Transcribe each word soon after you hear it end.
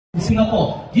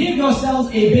Singapore. Give yourselves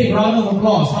a big round of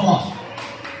applause. Come on.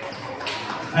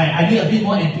 Alright, I need a bit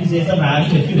more enthusiasm. I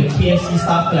need to feel the KFC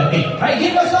staff clapping. Alright,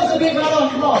 give yourselves a big round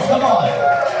of applause. Come on.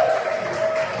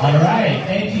 Alright,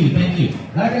 thank you, thank you.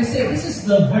 Like I said, this is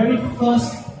the very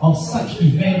first of such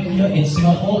event here in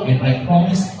Singapore, and I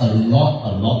promise a lot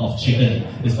of chicken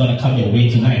is gonna come your way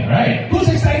tonight. Alright, who's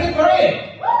excited for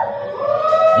it?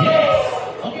 Yes.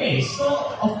 Okay,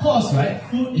 so of course, right,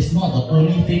 food is not the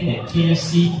only thing that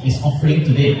KFC is offering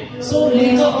today. So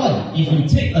later on, if you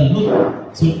take a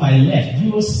look to my left,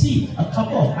 you will see a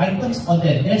couple of items on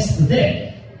that desk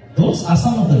there. Those are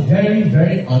some of the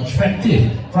very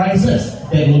attractive prizes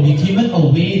that will be given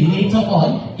away later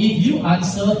on if you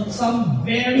answer some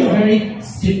very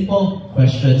simple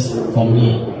questions from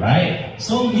me, right?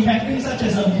 So we have things such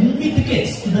as movie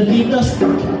tickets to the latest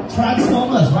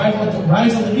Transformers,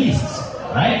 Rise of the Beasts,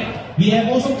 right? We have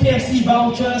also KFC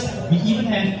vouchers. We even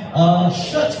have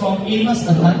shirts from Amos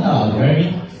Ananda, a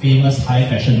very famous high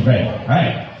fashion brand,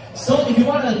 right? So if you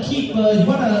want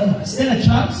to stand a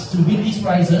chance to win these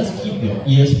prizes, keep your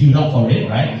ears peeled out for it,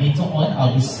 right? Later on,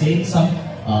 I'll be saying some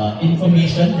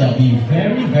information that will be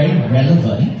very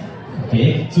relevant,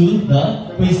 okay, to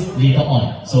the quiz later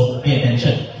on. So pay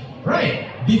attention. Right,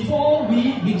 before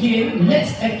we begin,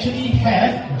 let's actually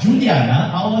have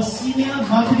Juliana, our Senior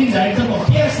Marketing Director for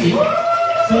KFC,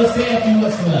 so say a few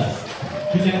words to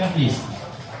us. Juliana, please.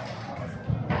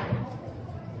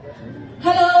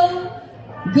 Hello,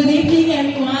 good evening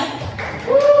everyone.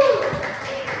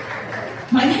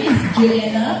 My name is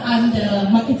Juliana. I'm the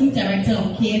Marketing Director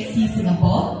of KFC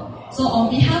Singapore. So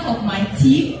on behalf of my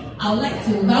team, I would like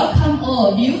to welcome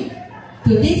all of you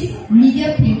to this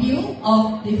media preview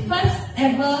of the first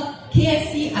ever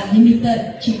KFC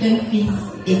Unlimited Chicken Feast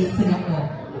in Singapore.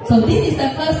 So this is the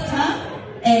first time,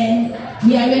 and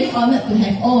we are really honored to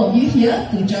have all of you here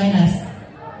to join us.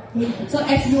 So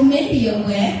as you may be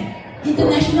aware,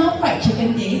 International Fried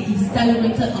Chicken Day is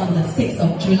celebrated on the 6th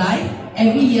of July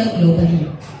every year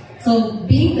globally. So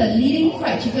being the leading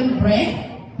fried chicken brand,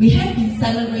 we have been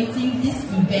celebrating this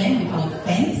event with our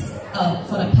fans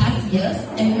for the past years,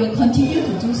 and we will continue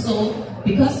to do so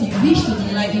because we wish to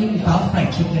delight you with our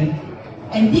fried chicken.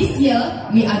 And this year,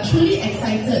 we are truly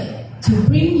excited to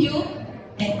bring you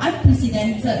an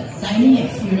unprecedented dining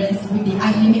experience with the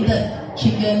Unlimited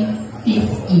Chicken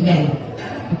Feast event.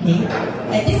 Okay,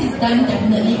 and this is done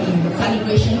definitely in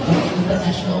celebration of the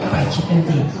International Fried Chicken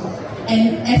Day.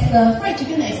 And as the fried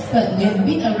chicken expert, we have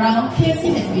been around,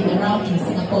 KFC has been around in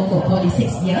Singapore for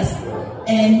 46 years.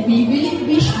 And we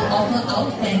really wish to offer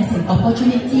our fans an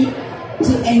opportunity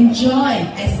to enjoy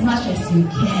as much as you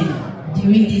can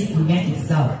during this event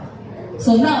itself.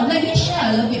 So now let me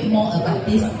share a little bit more about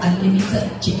this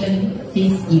Unlimited Chicken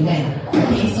Feast event.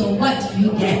 Okay, so what do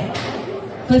you get?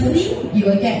 Firstly, you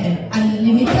will get an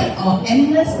unlimited or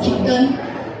endless chicken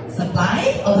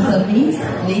supply or servings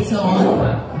later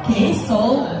on. Okay,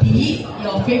 so be it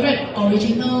your favorite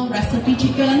original recipe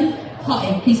chicken, hot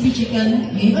and crispy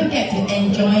chicken, you even get to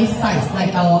enjoy sides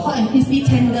like our hot and crispy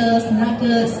tenders,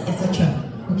 nuggets, etc.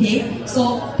 Okay,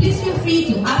 so please feel free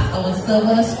to ask our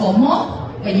servers for more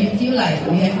when you feel like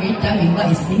we have already done with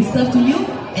what is being served to you,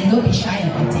 and don't be shy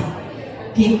about it.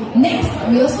 Okay, next,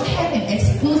 we also have an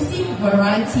exclusive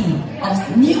variety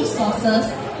of new sauces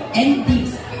and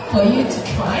dips for you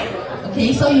to try.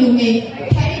 Okay, so you may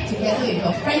pair it together with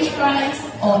your French fries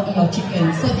or your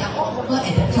chicken. So they are all over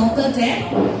at the counter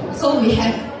there. So we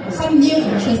have some new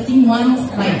interesting ones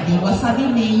like the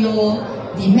wasabi mayo,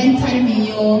 the mentai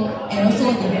mayo, and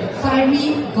also the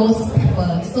fiery ghost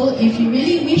pepper. So if you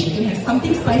really wish to have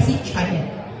something spicy, try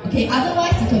it. Okay,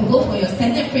 otherwise you can go for your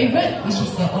standard favorite, which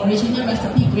is your original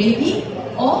recipe gravy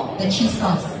or the cheese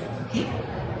sauce. Okay,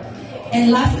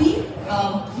 and lastly,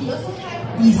 we also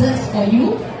have desserts for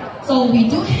you. So we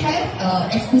do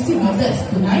have exclusive desserts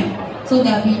tonight. So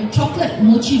there will be chocolate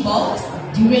mochi balls,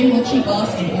 durian mochi balls,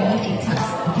 and even egg tarts.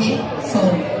 Okay, so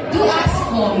do ask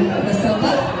for the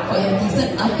server for your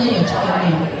dessert after your chicken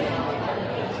meal.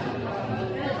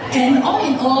 And all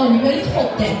in all, we really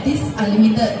hope that this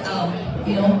unlimited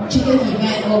chicken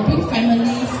event will bring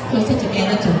families closer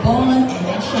together to bond and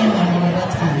then share memorable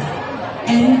times.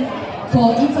 And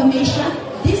for information,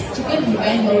 this chicken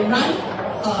event will run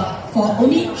for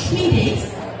only 3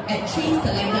 days at 3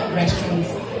 selected restaurants.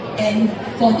 And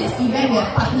for this event, we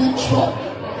have partnered Chope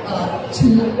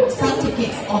to sell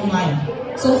tickets online.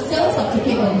 So sales of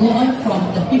tickets will go on from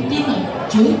the 15th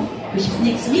of June, which is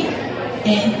next week,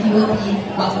 and it will be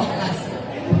while stock lasts.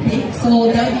 Okay,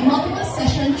 so there will be multiple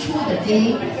sessions through the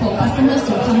day for customers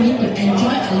to come in to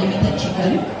enjoy unlimited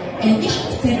chicken, and each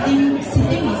sitting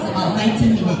is about 90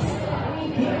 minutes.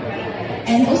 Okay?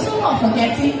 And also not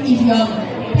forgetting, if you are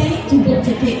planning to book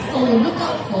tickets, so look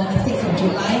out for the 6th of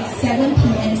July, 7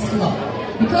 p.m. slot.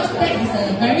 Because that is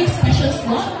a very special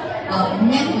slot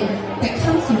that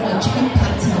comes with a chicken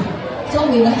party. So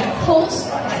we will have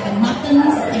hosts like the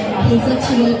Martins and Hazel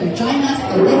Chill to join us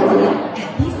on that day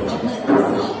at this outlet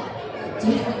itself to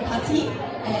have a party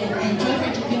and enjoy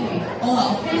fried chicken with all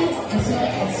our friends, as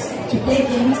well as to play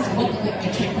games to walk away with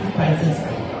attractive prizes.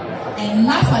 And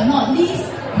last but not least,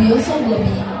 we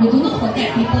do not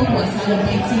forget people who are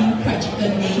celebrating Fried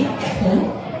Chicken Day at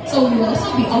home. So we will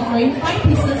also be offering 5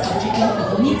 pieces of chicken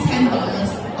for only $10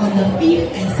 on the 5th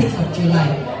and 6th of July.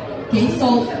 Okay, so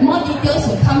more details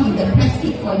will come in the press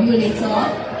kit for you later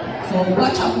on. So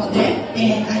watch out for them,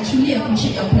 and I truly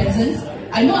appreciate your presence.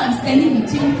 I know I'm standing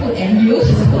between food and you,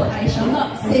 so I shall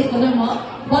not say furthermore.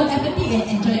 Bon appetit and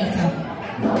enjoy yourself.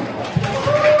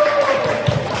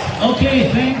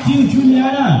 Okay, thank you,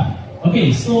 Juliana.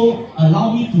 Okay, so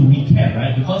allow me to recap,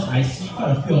 right? Because I see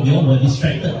quite a few of you were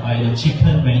distracted by the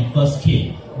chicken when it first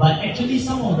came. But actually,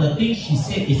 some of the things she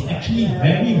said is actually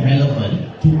very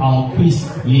relevant to our quiz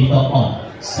later on.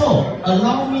 So,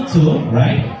 allow me to,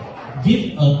 right,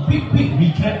 give a quick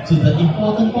recap to the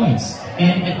important points.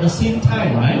 And at the same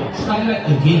time, right, highlight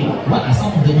again what are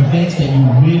some of the events that you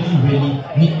really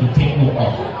need to take note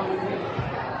of.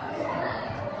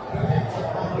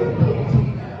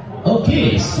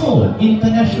 Okay, so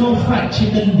International Fried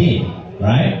Chicken Day,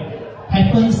 right,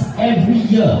 happens every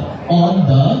year on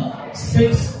the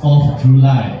 6th of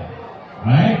July,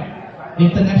 right?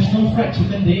 International Fried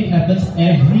Chicken Day happens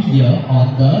every year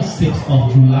on the 6th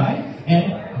of July,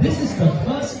 and this is the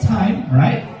first time,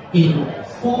 right, in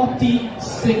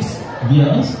 46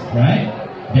 years, right,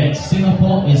 that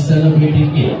Singapore is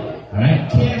celebrating it, right?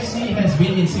 KFC has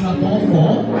been in Singapore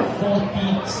for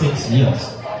 46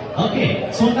 years. Okay,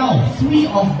 so now 3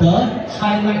 of the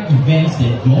highlight events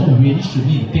that you all really should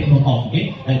need to take note of,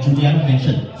 okay? Like Juliana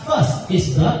mentioned. First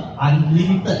is the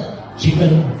unlimited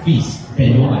chicken feast that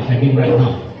you all are having right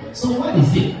now. So what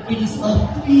is it? It is a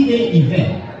 3-day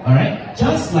event, alright?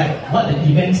 Just like what the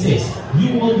event says,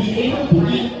 you will be able to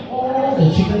eat all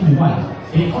the chicken you want.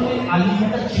 They call it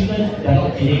unlimited chicken, they're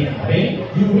not kidding, okay?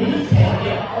 You really can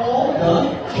get all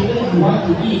the chicken you want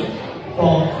to eat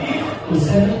from 5th to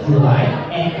 7th July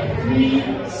at 3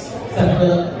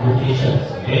 separate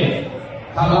locations, okay?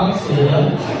 Kallang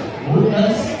Stadium,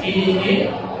 Woodlands 888,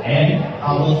 and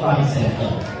Harbourfront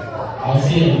Centre. I'll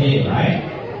say it again, right?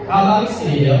 Kallang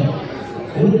Stadium,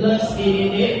 Woodlands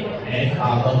 888, and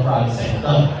Harbourfront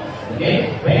Centre.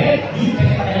 Okay? Where you can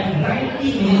have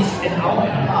 90 minutes, an hour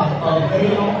and a half, a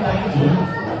very long time to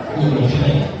eat your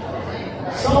chicken.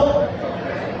 So,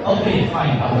 okay,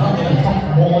 fine. I'm not going to talk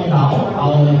more now.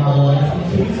 I'll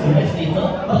introduce the rest later.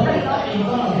 But right now, in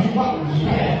front of you, what we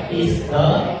have is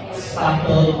the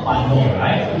starter bundle,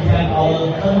 right? We have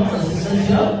our terms assistance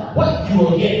here. What you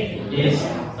will get is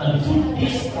a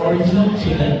 2-piece original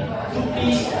chicken,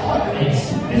 2-piece hot and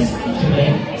crispy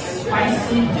chicken,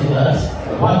 spicy noodles,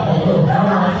 1 bottle of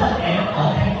water, and a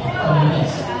pack of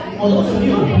condiments. For those of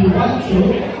you who want to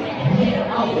get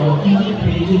out your eating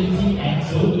creativity and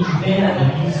to invent a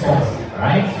new sauce,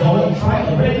 right? You want to try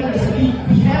a brand new recipe?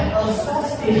 We have a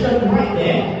sauce station right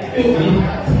there filled with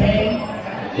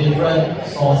 10 different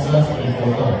sauces in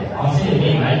total. I'll say it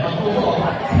again, right? A total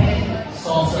of 10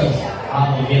 sauces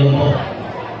are available.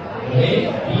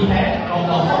 Okay? We have from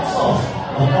the hot sauce,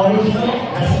 the original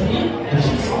recipe, the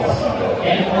cheese sauce.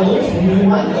 And for those who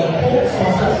want the cold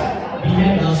sauces, we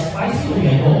have the spicy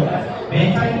tomato,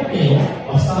 mentaiko mayo,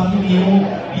 wasabi mayo,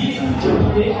 beef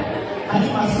chutney, honey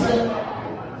mustard,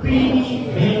 creamy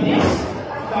mayonnaise,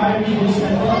 fiery ghost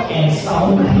pepper, and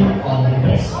sour cream on the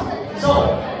base. So,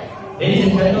 ladies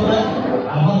and gentlemen,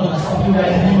 I'm not going to stop you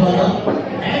guys any further.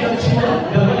 And your chicken,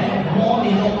 we're going to have more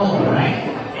later on, right?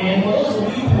 And for those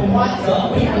of you who want the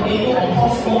baked potato or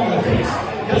coleslaw the cakes,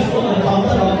 just go to the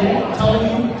counter down there, tell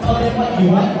them what you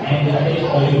want, and they'll get it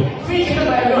for you. Free chicken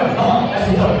by everyone. Come on, let's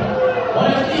enjoy.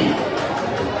 Bon appetit!